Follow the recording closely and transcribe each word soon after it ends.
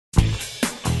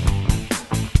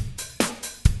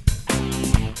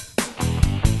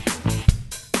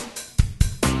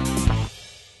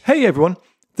Hey everyone,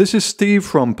 this is Steve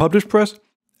from PublishPress,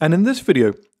 and in this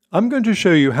video I'm going to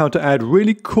show you how to add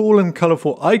really cool and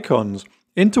colorful icons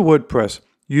into WordPress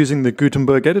using the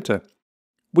Gutenberg editor.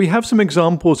 We have some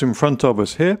examples in front of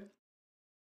us here,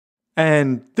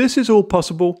 and this is all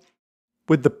possible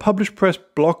with the PublishPress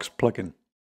blocks plugin.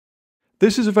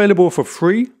 This is available for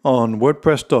free on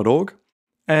WordPress.org,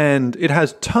 and it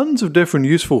has tons of different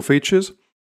useful features.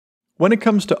 When it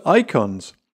comes to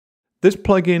icons, this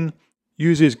plugin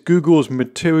uses Google's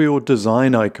material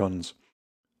design icons.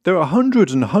 There are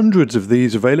hundreds and hundreds of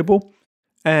these available,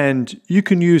 and you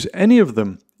can use any of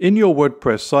them in your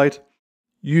WordPress site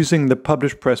using the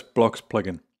PublishPress blocks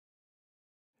plugin.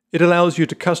 It allows you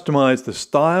to customize the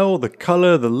style, the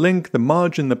color, the link, the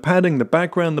margin, the padding, the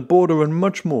background, the border, and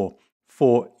much more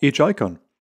for each icon.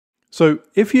 So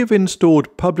if you've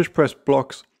installed PublishPress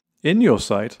blocks in your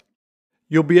site,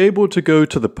 you'll be able to go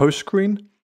to the post screen,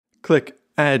 click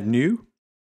Add New,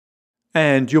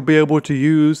 and you'll be able to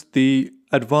use the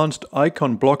advanced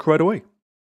icon block right away.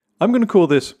 I'm going to call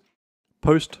this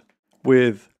Post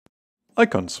with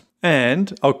Icons,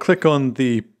 and I'll click on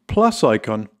the plus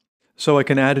icon so I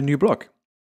can add a new block.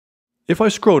 If I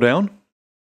scroll down,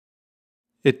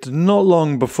 it's not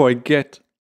long before I get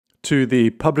to the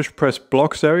PublishPress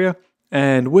blocks area,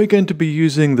 and we're going to be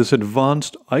using this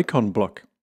advanced icon block.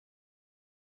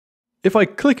 If I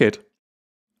click it,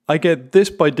 I get this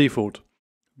by default.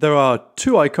 There are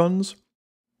two icons.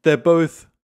 They're both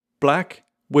black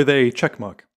with a check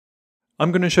mark.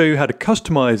 I'm going to show you how to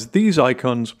customize these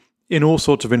icons in all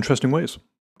sorts of interesting ways.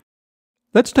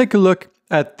 Let's take a look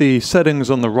at the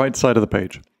settings on the right side of the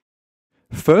page.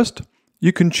 First,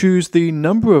 you can choose the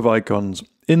number of icons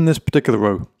in this particular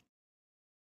row.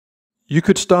 You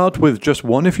could start with just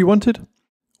one if you wanted,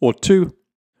 or two,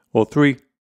 or three,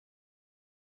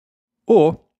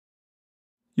 or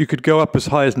you could go up as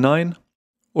high as 9,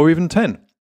 or even 10.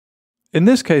 In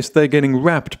this case, they're getting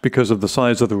wrapped because of the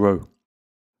size of the row.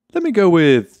 Let me go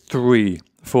with 3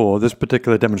 for this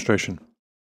particular demonstration.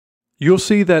 You'll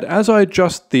see that as I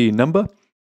adjust the number,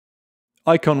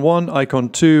 icon 1, icon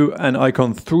 2, and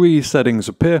icon 3 settings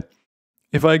appear.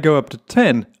 If I go up to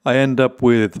 10, I end up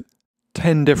with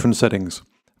 10 different settings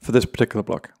for this particular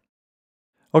block.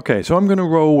 Okay, so I'm going to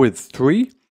roll with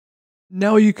 3.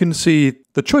 Now you can see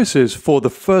the choices for the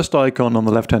first icon on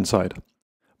the left-hand side.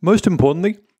 Most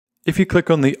importantly, if you click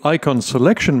on the icon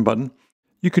selection button,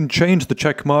 you can change the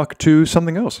check mark to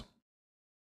something else.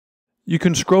 You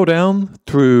can scroll down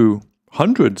through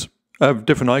hundreds of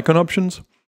different icon options,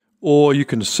 or you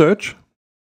can search.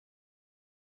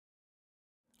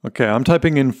 Okay, I'm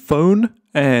typing in phone,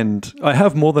 and I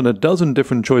have more than a dozen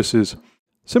different choices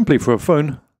simply for a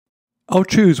phone. I'll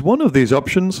choose one of these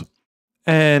options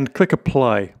and click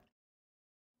apply.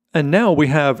 And now we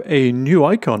have a new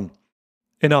icon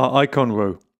in our icon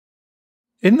row.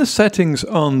 In the settings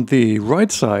on the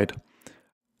right side,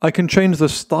 I can change the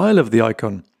style of the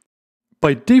icon.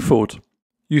 By default,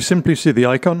 you simply see the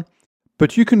icon,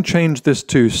 but you can change this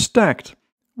to stacked,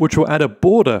 which will add a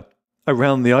border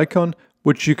around the icon,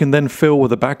 which you can then fill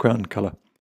with a background color.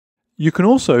 You can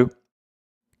also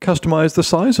customize the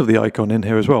size of the icon in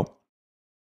here as well.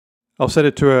 I'll set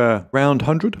it to around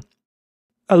 100.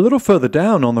 A little further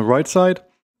down on the right side,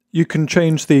 you can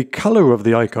change the color of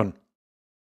the icon.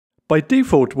 By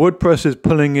default, WordPress is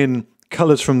pulling in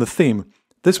colors from the theme.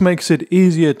 This makes it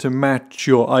easier to match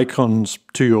your icons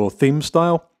to your theme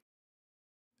style.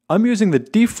 I'm using the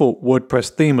default WordPress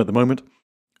theme at the moment,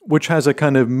 which has a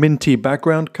kind of minty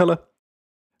background color,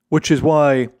 which is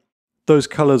why those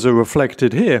colors are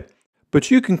reflected here.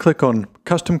 But you can click on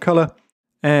custom color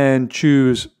and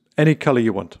choose any color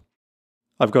you want.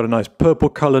 I've got a nice purple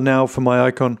color now for my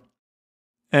icon.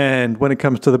 And when it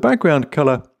comes to the background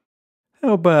color,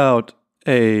 how about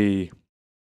a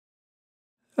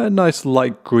nice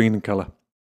light green color?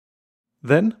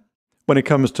 Then, when it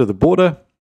comes to the border,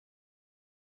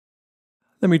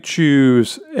 let me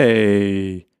choose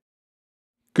a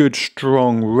good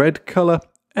strong red color,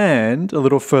 and a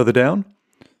little further down,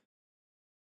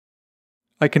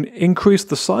 I can increase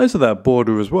the size of that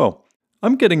border as well.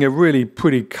 I'm getting a really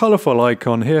pretty colorful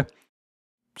icon here,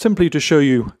 simply to show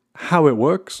you how it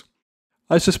works.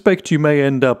 I suspect you may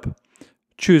end up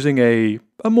choosing a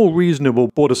more reasonable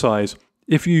border size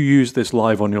if you use this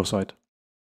live on your site.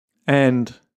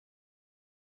 And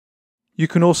you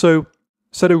can also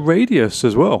set a radius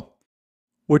as well,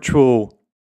 which will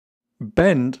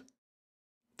bend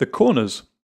the corners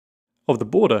of the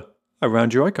border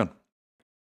around your icon.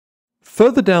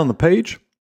 Further down the page,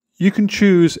 you can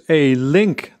choose a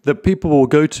link that people will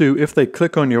go to if they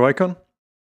click on your icon.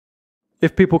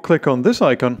 If people click on this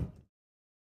icon,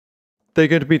 they're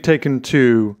going to be taken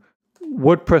to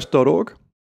WordPress.org.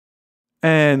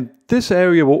 And this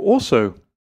area will also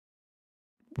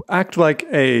act like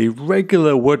a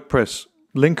regular WordPress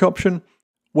link option,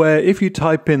 where if you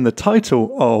type in the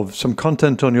title of some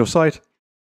content on your site,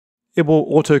 it will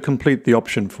auto-complete the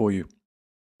option for you.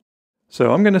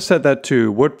 So I'm going to set that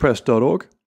to WordPress.org.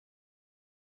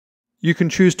 You can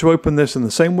choose to open this in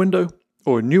the same window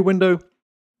or a new window,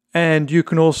 and you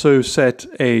can also set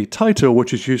a title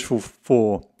which is useful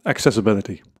for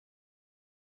accessibility.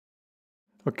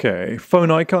 Okay,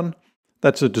 phone icon,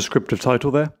 that's a descriptive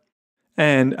title there.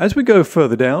 And as we go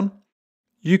further down,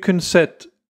 you can set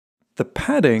the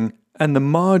padding and the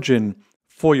margin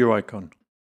for your icon.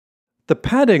 The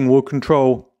padding will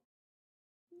control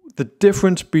the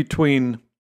difference between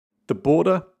the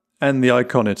border and the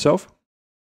icon itself,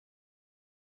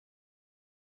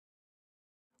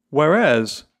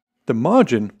 whereas the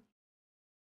margin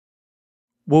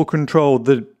will control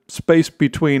the space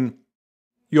between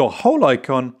your whole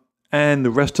icon and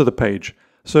the rest of the page.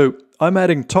 So I'm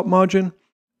adding top margin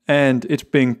and it's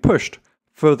being pushed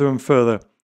further and further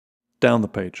down the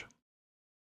page.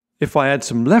 If I add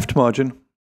some left margin,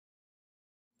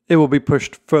 it will be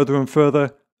pushed further and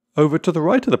further over to the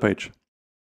right of the page.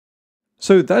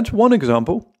 So that's one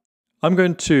example. I'm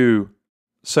going to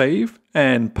save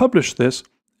and publish this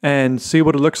and see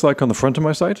what it looks like on the front of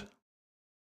my site.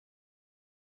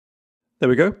 There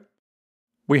we go.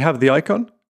 We have the icon.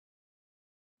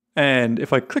 And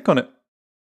if I click on it,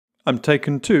 I'm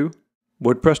taken to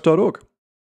WordPress.org.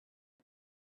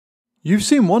 You've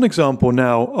seen one example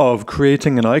now of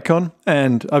creating an icon,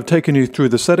 and I've taken you through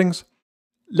the settings.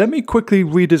 Let me quickly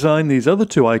redesign these other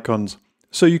two icons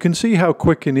so you can see how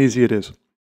quick and easy it is.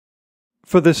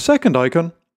 For this second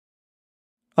icon,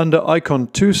 under Icon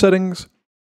 2 settings,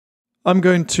 I'm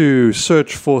going to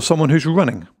search for someone who's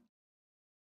running.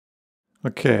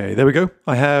 Okay, there we go.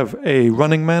 I have a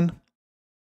running man.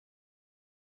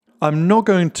 I'm not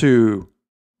going to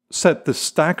set the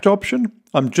stacked option.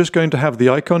 I'm just going to have the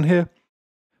icon here.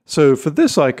 So for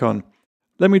this icon,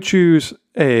 let me choose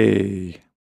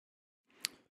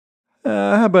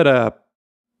how about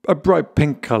a bright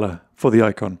pink color for the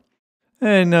icon.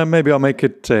 And maybe I'll make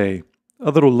it a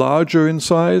little larger in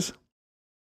size.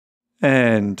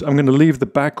 And I'm going to leave the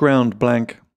background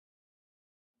blank.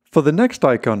 For the next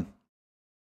icon,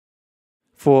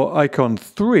 for icon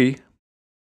 3,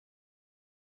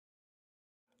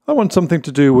 I want something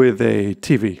to do with a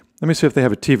TV. Let me see if they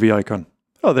have a TV icon.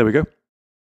 Oh, there we go.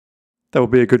 That will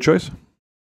be a good choice.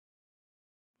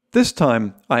 This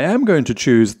time, I am going to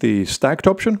choose the stacked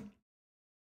option.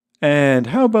 And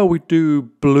how about we do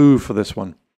blue for this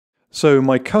one? So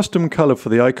my custom color for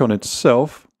the icon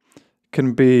itself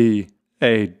can be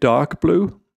a dark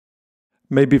blue.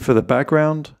 Maybe for the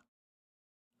background,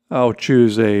 I'll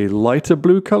choose a lighter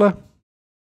blue color.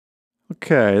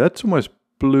 Okay, that's almost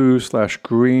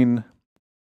blue/green.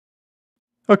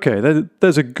 Okay,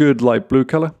 there's a good light blue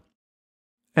color.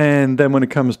 And then when it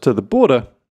comes to the border,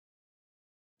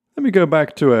 let me go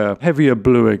back to a heavier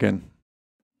blue again.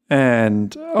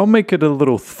 And I'll make it a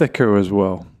little thicker as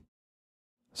well.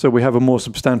 So we have a more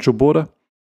substantial border.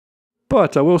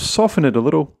 But I will soften it a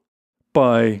little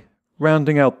by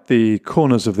rounding out the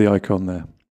corners of the icon there.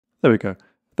 There we go.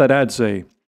 That adds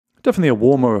definitely a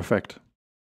warmer effect.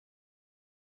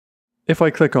 If I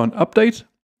click on Update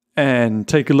and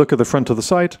take a look at the front of the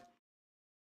site,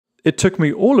 it took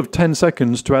me all of 10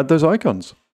 seconds to add those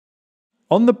icons.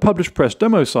 On the PublishPress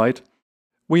demo site,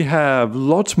 we have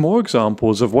lots more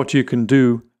examples of what you can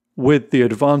do with the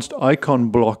advanced icon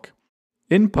block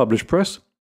in PublishPress.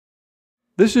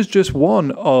 This is just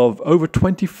one of over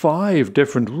 25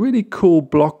 different really cool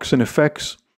blocks and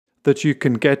effects that you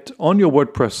can get on your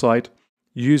WordPress site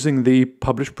using the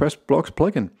PublishPress Blocks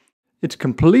plugin. It's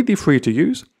completely free to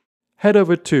use. Head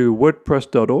over to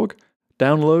WordPress.org,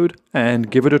 download, and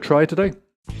give it a try today.